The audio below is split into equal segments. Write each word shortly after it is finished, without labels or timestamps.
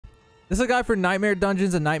This is a guide for nightmare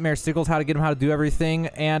dungeons and nightmare sigils, how to get them, how to do everything.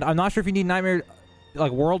 And I'm not sure if you need nightmare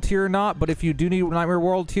like world tier or not, but if you do need nightmare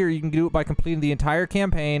world tier, you can do it by completing the entire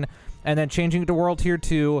campaign and then changing it to world tier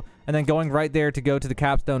 2 and then going right there to go to the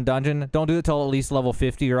capstone dungeon. Don't do it till at least level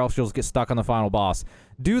 50 or else you'll just get stuck on the final boss.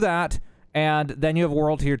 Do that and then you have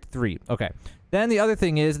world tier 3. Okay. Then the other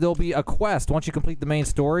thing is there'll be a quest once you complete the main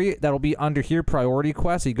story that'll be under here, priority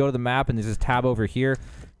quest. So you go to the map and there's this tab over here.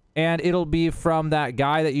 And it'll be from that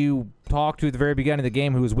guy that you talked to at the very beginning of the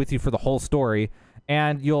game who was with you for the whole story.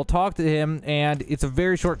 And you'll talk to him, and it's a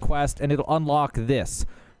very short quest, and it'll unlock this,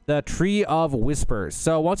 the Tree of Whispers.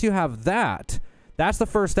 So once you have that, that's the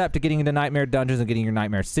first step to getting into Nightmare Dungeons and getting your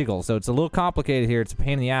Nightmare Sigil. So it's a little complicated here. It's a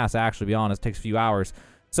pain in the ass, actually, to be honest. It takes a few hours.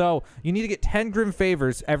 So you need to get 10 Grim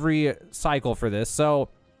Favors every cycle for this. So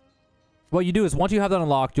what you do is once you have that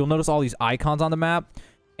unlocked, you'll notice all these icons on the map.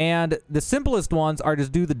 And the simplest ones are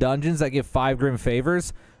just do the dungeons that give 5 Grim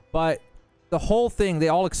Favors. But the whole thing, they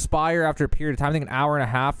all expire after a period of time. I think an hour and a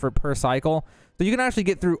half per cycle. So you can actually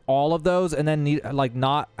get through all of those and then need, like,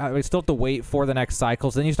 still have to wait for the next cycle.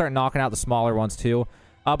 So then you start knocking out the smaller ones too.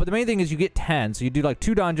 But the main thing is you get 10. So you do like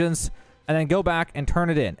 2 dungeons and then go back and turn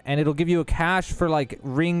it in. And it'll give you a cache for like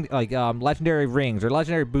legendary rings or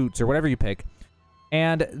legendary boots or whatever you pick.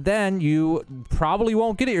 And then you probably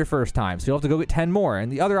won't get it your first time. So you'll have to go get 10 more. And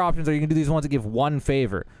the other options are you can do these ones that give 1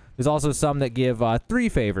 favor. There's also some that give 3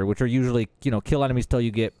 favor, which are usually, kill enemies till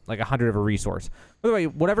you get like 100 of a resource. By the way,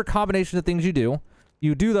 whatever combination of things you do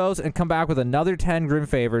those and come back with another 10 Grim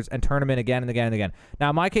Favors and turn them in again and again and again.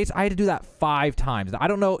 Now, in my case, I had to do that 5 times. Now, I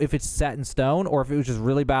don't know if it's set in stone or if it was just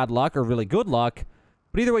really bad luck or really good luck.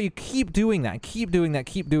 But either way, you keep doing that, keep doing that,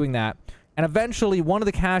 keep doing that. And eventually, one of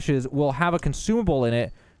the caches will have a consumable in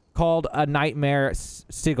it called a Nightmare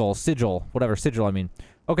Sigil.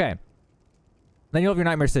 Okay. Then you'll have your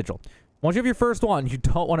Nightmare Sigil. Once you have your first one, you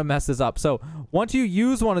don't want to mess this up. So once you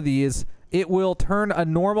use one of these, it will turn a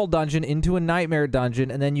normal dungeon into a Nightmare dungeon,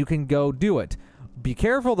 and then you can go do it. Be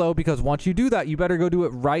careful, though, because once you do that, you better go do it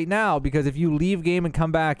right now, because if you leave game and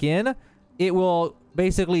come back in, it will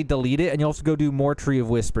basically delete it, and you'll have to go do more Tree of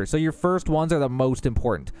Whispers. So your first ones are the most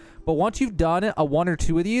important. But once you've done a 1 or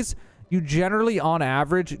 2 of these, you generally, on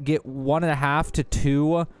average, get 1.5 to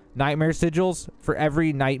 2 Nightmare Sigils for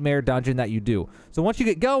every Nightmare dungeon that you do. So once you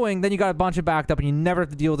get going, then you got a bunch of backed up, and you never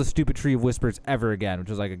have to deal with the stupid Tree of Whispers ever again,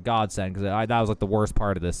 which is like a godsend, because that was like the worst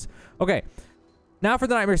part of this. Okay, now for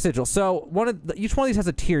the Nightmare Sigil. So each one of these has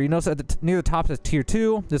a tier. You notice near the top says tier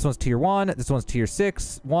 2. This one's tier 1. This one's tier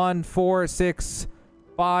 6. 1, 4, 6,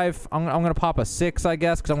 5. I'm gonna pop a 6, I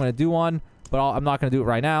guess, because I'm gonna do one, but I'm not gonna do it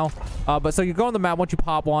right now. But so you go on the map once you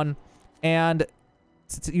pop one, and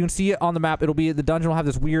you can see it on the map. It'll be the dungeon will have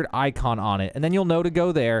this weird icon on it, and then you'll know to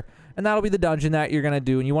go there, and that'll be the dungeon that you're gonna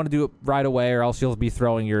do, and you want to do it right away, or else you'll be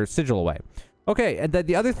throwing your sigil away. Okay, and then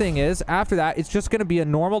the other thing is after that, it's just gonna be a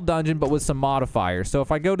normal dungeon but with some modifiers. So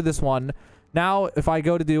if I go to this one now, if I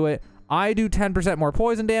go to do it, I do 10% more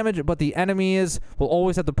poison damage, but the enemies will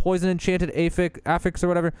always have the poison enchanted affix or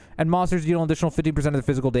whatever, and monsters deal an additional 15% of the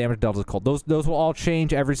physical damage dealt as cold. Those will all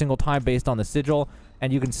change every single time based on the sigil,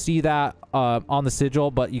 and you can see that on the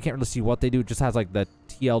sigil, but you can't really see what they do. It just has like the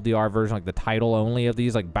TLDR version, like the title only of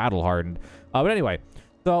these, like battle hardened. But anyway,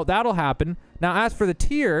 so that'll happen. Now, as for the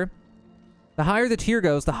tier, the higher the tier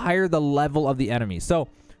goes, the higher the level of the enemy. So,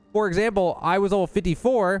 for example, I was level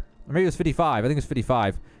 54, or maybe it was 55. I think it was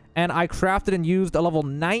 55. And I crafted and used a level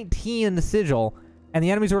 19 sigil, and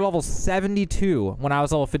the enemies were level 72 when I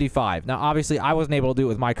was level 55. Now, obviously, I wasn't able to do it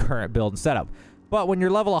with my current build and setup. But when you're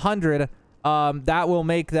level 100, that will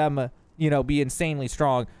make them, be insanely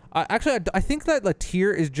strong. Actually, I think that the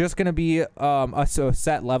tier is just going to be a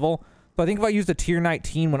set level. So I think if I used a tier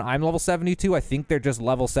 19 when I'm level 72, I think they're just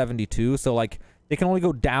level 72. So, like, they can only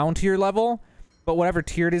go down to your level. But whatever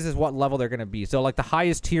tier it is what level they're going to be. So, like, the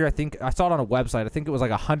highest tier, I think, I saw it on a website. I think it was, like,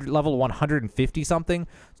 level 150 something.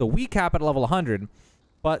 So, we cap at level 100.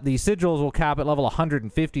 But the sigils will cap at level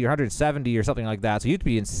 150 or 170 or something like that. So, you have to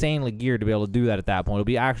be insanely geared to be able to do that at that point. It'll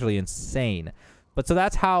be actually insane. But, so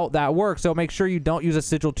that's how that works. So, make sure you don't use a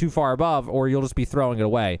sigil too far above, or you'll just be throwing it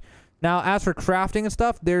away. Now, as for crafting and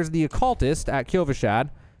stuff, there's the Occultist at Kyovashad.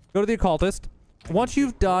 Go to the Occultist. Once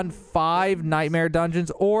you've done 5 Nightmare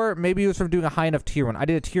dungeons, or maybe it was from doing a high enough tier one. I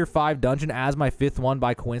did a tier 5 dungeon as my 5th one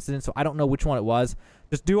by coincidence, so I don't know which one it was.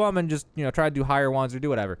 Just do them and just, try to do higher ones or do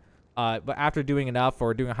whatever. But after doing enough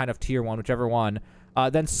or doing a high enough tier one, whichever one,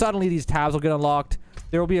 then suddenly these tabs will get unlocked.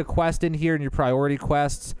 There will be a quest in here in your priority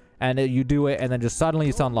quests, and you do it, and then just suddenly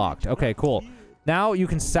it's unlocked. Okay, cool. Now you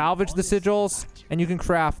can salvage the sigils, and you can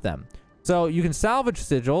craft them. So you can salvage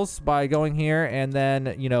sigils by going here and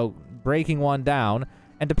then, breaking one down.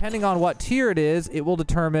 And depending on what tier it is, it will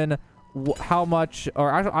determine how much,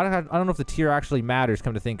 or I don't know if the tier actually matters,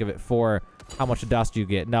 come to think of it, for how much dust you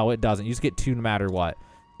get. No, it doesn't. You just get 2 no matter what.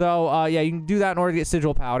 So, yeah, you can do that in order to get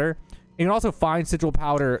sigil powder. You can also find sigil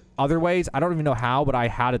powder other ways. I don't even know how, but I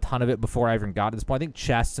had a ton of it before I even got to this point. I think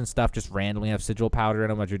chests and stuff just randomly have sigil powder in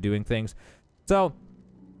them as you're doing things. So,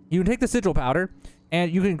 you can take the sigil powder,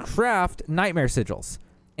 and you can craft nightmare sigils.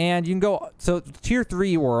 And you can go, so tier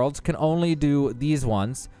 3 worlds can only do these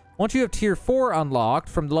ones. Once you have tier 4 unlocked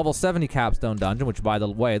from the level 70 capstone dungeon, which by the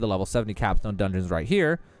way, the level 70 capstone dungeon is right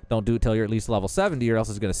here. Don't do it till you're at least level 70 or else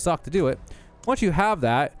it's going to suck to do it. Once you have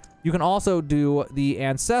that, you can also do the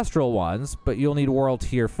ancestral ones, but you'll need world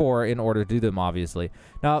tier 4 in order to do them, obviously.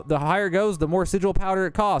 Now, the higher it goes, the more sigil powder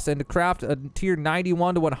it costs. And to craft a tier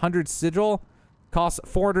 91 to 100 sigil costs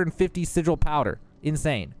 450 sigil powder.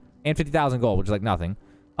 Insane. And 50,000 gold, which is like nothing.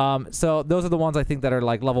 So those are the ones I think that are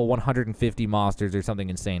like level 150 monsters or something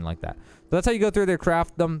insane like that. So that's how you go through there,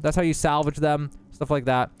 craft them. That's how you salvage them, stuff like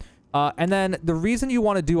that. And then the reason you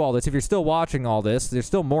want to do all this, if you're still watching all this, there's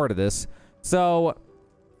still more to this. So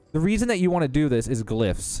the reason that you want to do this is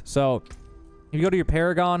glyphs. So if you go to your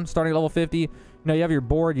Paragon, starting at level 50, you know, you have your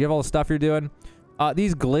board, you have all the stuff you're doing.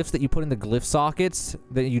 These glyphs that you put in the glyph sockets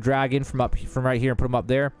that you drag in from right here and put them up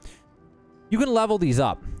there, you can level these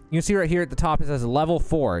up. You can see right here at the top it says level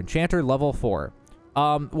 4, enchanter level 4.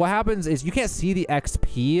 What happens is you can't see the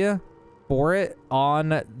XP for it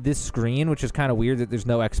on this screen, which is kind of weird that there's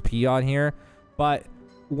no XP on here. But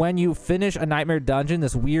when you finish a nightmare dungeon,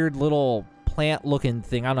 this weird little plant-looking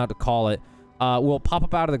thing, I don't know how to call it, will pop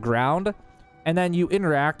up out of the ground, and then you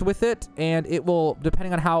interact with it, and it will,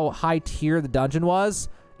 depending on how high tier the dungeon was,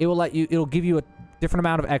 it'll give you a different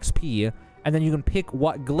amount of XP, and then you can pick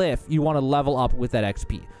what glyph you want to level up with that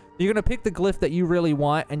XP. You're going to pick the glyph that you really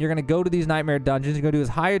want, and you're going to go to these nightmare dungeons. You're going to do as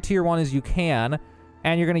high a tier 1 as you can,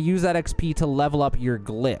 and you're going to use that XP to level up your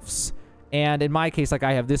glyphs. And in my case, like,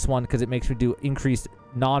 I have this one because it makes me do increased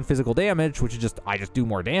non-physical damage, which is just, I just do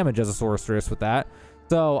more damage as a sorceress with that.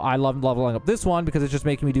 So I love leveling up this one because it's just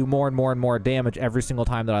making me do more and more and more damage every single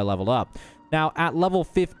time that I level up. Now, at level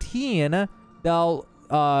 15, they'll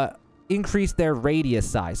increase their radius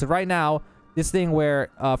size. So right now, this thing where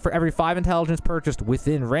for every 5 intelligence purchased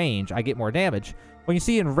within range, I get more damage. When you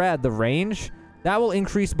see in red the range, that will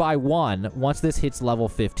increase by 1 once this hits level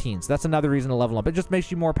 15. So that's another reason to level up. It just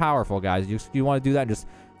makes you more powerful, guys. You want to do that, just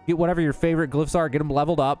get whatever your favorite glyphs are, get them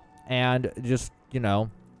leveled up, and just, you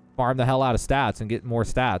know, farm the hell out of stats and get more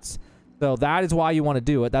stats. So that is why you want to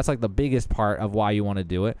do it. That's like the biggest part of why you want to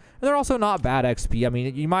do it. And they're also not bad XP. I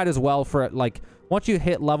mean, you might as well, for like, once you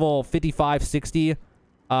hit level 55, 60,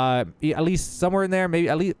 at least somewhere in there, maybe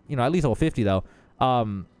at least, you know, at least level 50 though,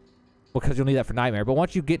 because you'll need that for nightmare. But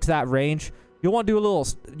once you get to that range, you'll want to do a little,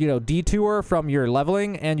 you know, detour from your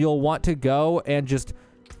leveling, and you'll want to go and just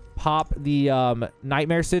pop the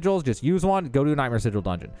nightmare sigils. Just use one, go to a nightmare sigil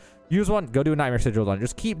dungeon. Use one, go do a nightmare sigil dungeon.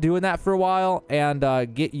 Just keep doing that for a while and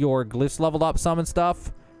get your glyphs leveled up some and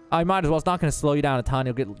stuff. I might as well. It's not going to slow you down a ton.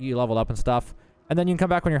 You'll get you leveled up and stuff. And then you can come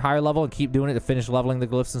back when you're higher level and keep doing it to finish leveling the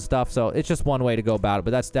glyphs and stuff. So it's just one way to go about it,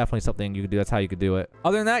 but that's definitely something you can do. That's how you could do it.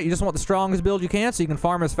 Other than that, you just want the strongest build you can so you can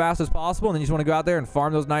farm as fast as possible. And then you just want to go out there and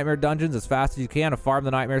farm those nightmare dungeons as fast as you can and farm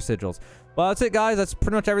the nightmare sigils. Well, that's it, guys. That's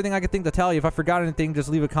pretty much everything I could think to tell you. If I forgot anything, just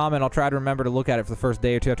leave a comment. I'll try to remember to look at it for the first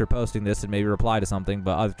day or two after posting this and maybe reply to something.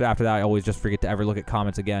 But after that, I always just forget to ever look at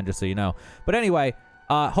comments again, just so you know. But anyway,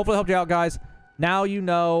 hopefully I helped you out, guys. Now you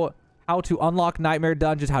know how to unlock nightmare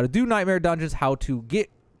dungeons, how to do nightmare dungeons, how to get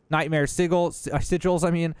nightmare sigils,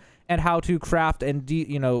 I mean, and how to craft and,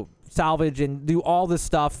 you know, salvage and do all this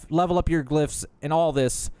stuff, level up your glyphs and all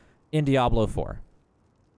this in Diablo 4.